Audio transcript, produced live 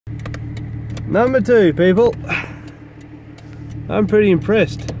Number 2, people. I'm pretty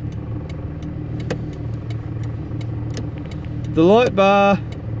impressed. The light bar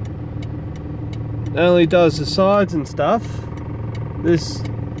only does the sides and stuff.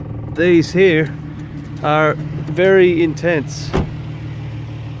 These here are very intense.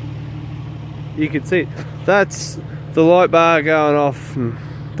 You can see it. That's the light bar going off and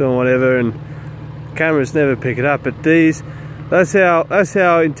doing whatever, and cameras never pick it up. But these, that's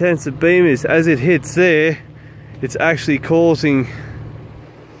how intense the beam is. As it hits there, it's actually causing.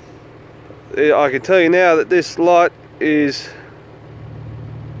 I can tell you now that this light is.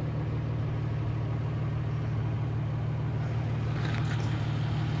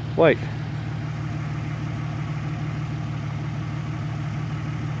 Wait.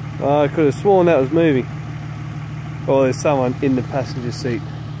 I could have sworn that was moving. Oh, there's someone in the passenger seat.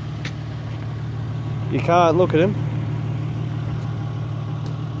 You can't look at him.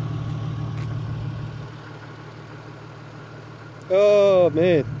 Oh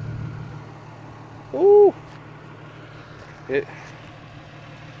man. Ooh. Yeah.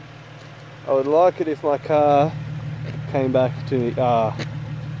 I would like it if my car came back to me. Ah.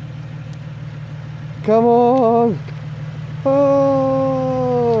 Come on.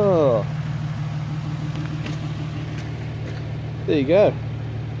 Oh. There you go.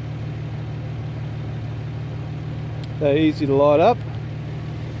 They're easy to light up,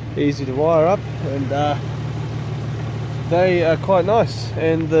 easy to wire up, and they are quite nice.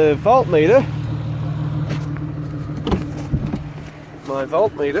 And the voltmeter, my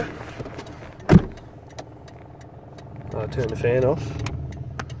voltmeter, I'll turn the fan off.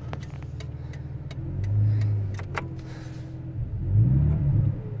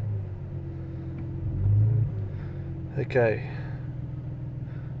 Okay.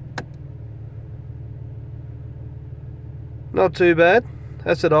 Not too bad.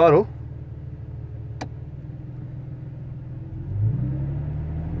 That's at idle.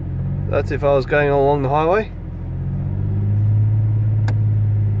 That's if I was going along the highway.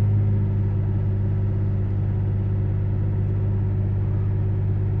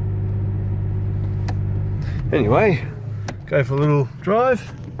 Anyway, go for a little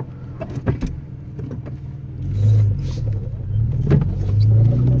drive.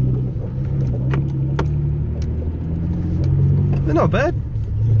 They're not bad.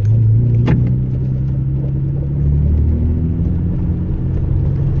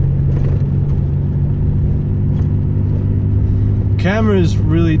 Cameras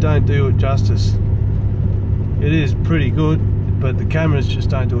really don't do it justice. It is pretty good, but the cameras just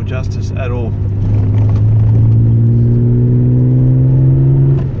don't do it justice at all.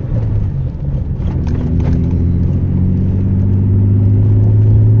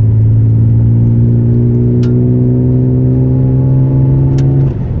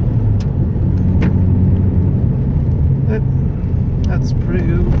 That's pretty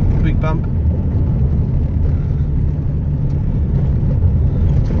good. Big bump.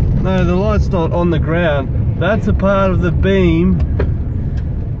 No, the light's not on the ground. That's a part of the beam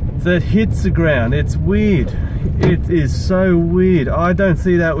that hits the ground. It's weird. It is so weird. I don't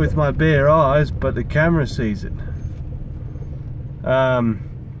see that with my bare eyes, but the camera sees it.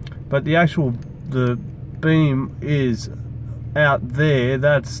 But the beam is out there.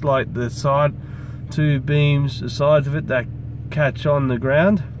 That's like the side, two beams, the sides of it that catch on the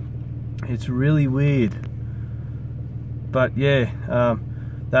ground. It's really weird. But yeah,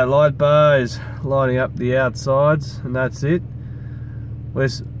 that light bar is lighting up the outsides, and that's it.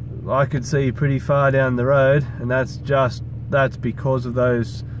 I could see pretty far down the road, and that's because of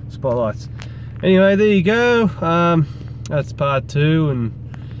those spotlights. Anyway, there you go. That's part 2, and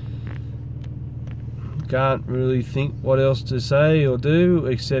can't really think what else to say or do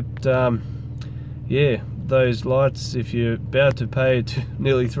except yeah, those lights, if you're about to pay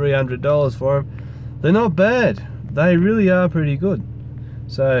nearly $300 for them, they're not bad. They really are pretty good.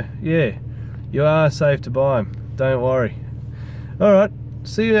 So yeah, you are safe to buy them, don't worry. Alright,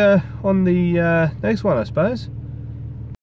 see you on the next one, I suppose.